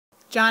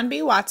John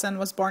B. Watson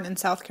was born in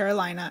South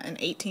Carolina in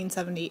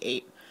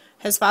 1878.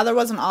 His father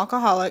was an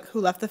alcoholic who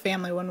left the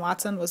family when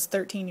Watson was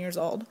 13 years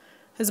old.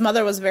 His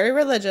mother was very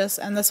religious,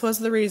 and this was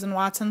the reason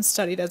Watson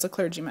studied as a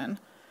clergyman.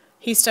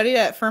 He studied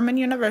at Furman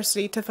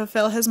University to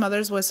fulfill his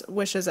mother's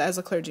wishes as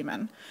a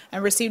clergyman,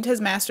 and received his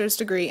master's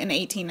degree in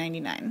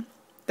 1899.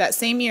 That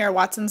same year,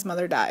 Watson's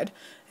mother died,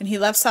 and he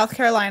left South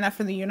Carolina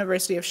for the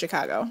University of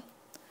Chicago.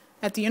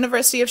 At the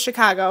University of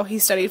Chicago, he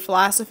studied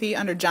philosophy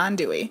under John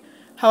Dewey.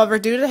 However,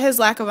 due to his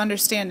lack of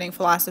understanding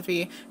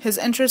philosophy, his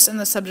interest in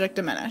the subject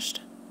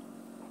diminished.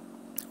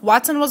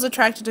 Watson was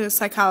attracted to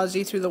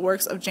psychology through the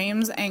works of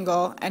James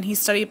Engel, and he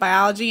studied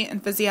biology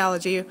and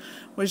physiology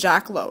with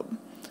Jacques Loeb.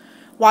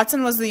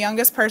 Watson was the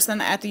youngest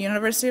person at the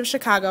University of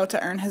Chicago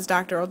to earn his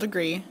doctoral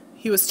degree.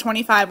 He was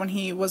 25 when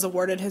he was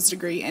awarded his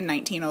degree in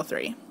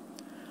 1903.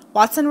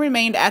 Watson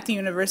remained at the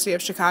University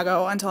of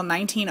Chicago until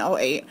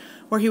 1908,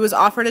 where he was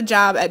offered a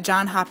job at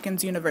Johns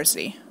Hopkins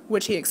University,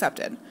 which he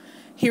accepted.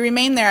 He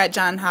remained there at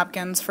Johns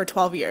Hopkins for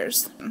 12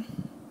 years.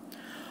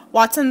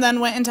 Watson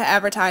then went into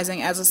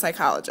advertising as a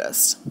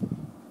psychologist.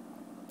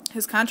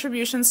 His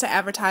contributions to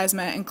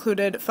advertisement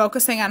included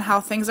focusing on how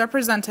things are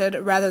presented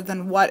rather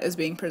than what is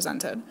being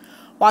presented.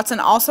 Watson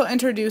also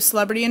introduced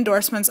celebrity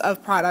endorsements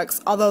of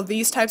products, although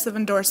these types of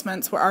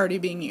endorsements were already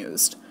being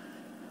used.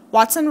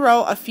 Watson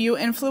wrote a few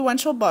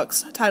influential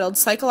books titled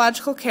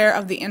Psychological Care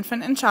of the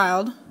Infant and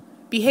Child,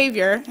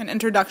 Behavior, An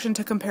Introduction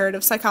to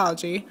Comparative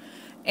Psychology,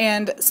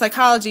 and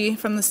Psychology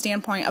from the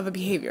Standpoint of a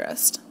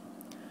Behaviorist.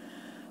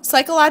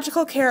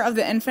 Psychological Care of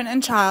the Infant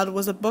and Child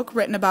was a book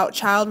written about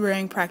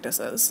child-rearing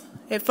practices.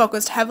 It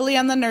focused heavily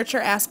on the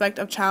nurture aspect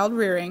of child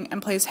rearing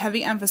and placed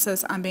heavy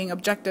emphasis on being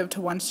objective to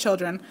one's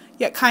children,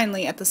 yet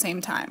kindly at the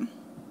same time.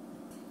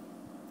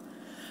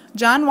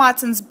 John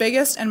Watson's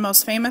biggest and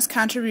most famous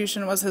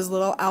contribution was his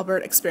Little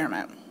Albert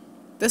experiment.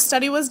 This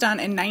study was done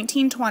in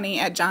 1920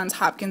 at Johns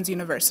Hopkins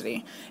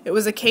University. It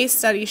was a case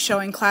study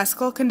showing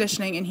classical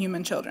conditioning in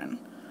human children.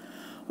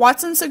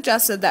 Watson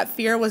suggested that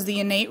fear was the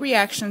innate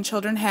reaction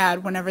children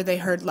had whenever they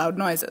heard loud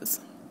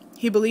noises.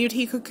 He believed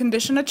he could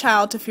condition a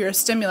child to fear a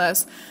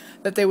stimulus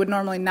that they would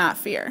normally not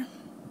fear.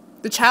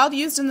 The child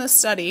used in this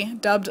study,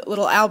 dubbed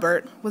Little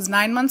Albert, was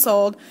 9 months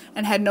old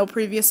and had no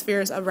previous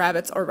fears of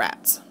rabbits or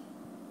rats.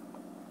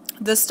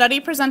 The study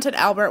presented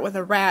Albert with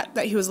a rat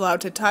that he was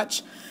allowed to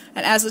touch,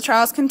 and as the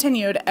trials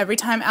continued, every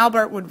time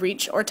Albert would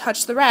reach or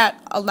touch the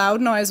rat, a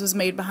loud noise was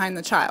made behind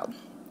the child.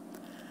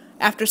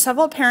 After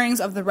several pairings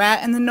of the rat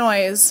and the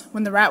noise,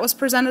 when the rat was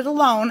presented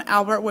alone,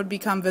 Albert would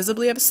become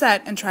visibly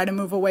upset and try to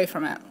move away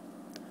from it.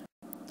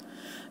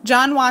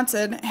 John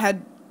Watson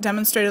had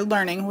demonstrated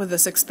learning with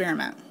this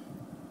experiment.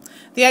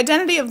 The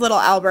identity of little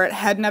Albert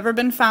had never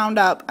been found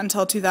up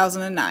until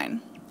 2009.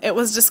 It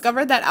was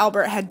discovered that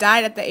Albert had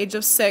died at the age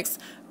of 6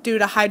 due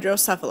to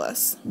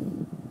hydrocephalus,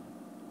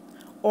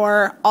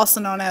 or also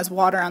known as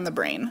water on the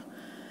brain.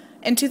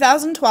 In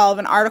 2012,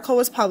 an article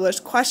was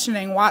published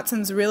questioning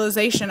Watson's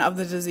realization of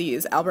the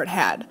disease Albert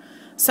had.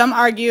 Some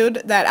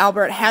argued that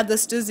Albert had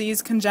this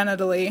disease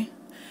congenitally,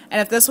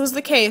 and if this was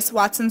the case,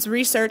 Watson's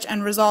research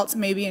and results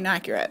may be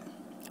inaccurate.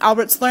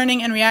 Albert's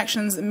learning and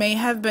reactions may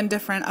have been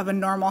different of a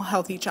normal,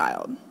 healthy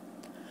child.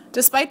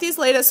 Despite these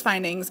latest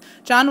findings,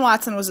 John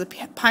Watson was a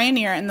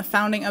pioneer in the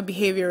founding of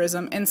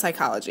behaviorism in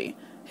psychology.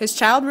 His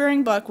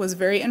child-rearing book was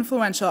very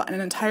influential, and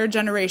an entire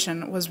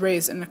generation was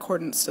raised in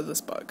accordance to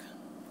this book.